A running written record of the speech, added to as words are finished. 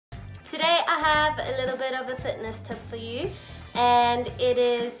Today I have a little bit of a fitness tip for you, and it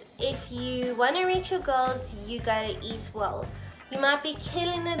is, if you want to reach your goals, you gotta eat well. You might be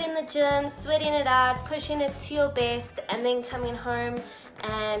killing it in the gym, sweating it out, pushing it to your best, and then coming home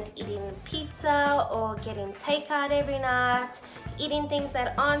and eating pizza or getting takeout every night, eating things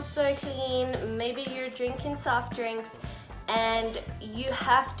that aren't so clean. Maybe you're drinking soft drinks, and you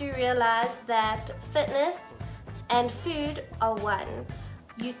have to realize that fitness and food are one.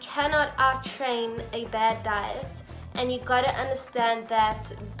 You cannot out-train a bad diet, and you gotta understand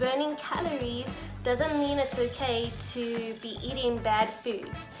that burning calories doesn't mean it's okay to be eating bad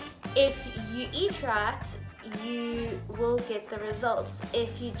foods. If you eat right, you will get the results.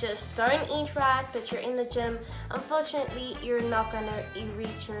 If you just don't eat right but you're in the gym, unfortunately you're not gonna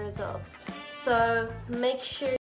reach your results. So make sure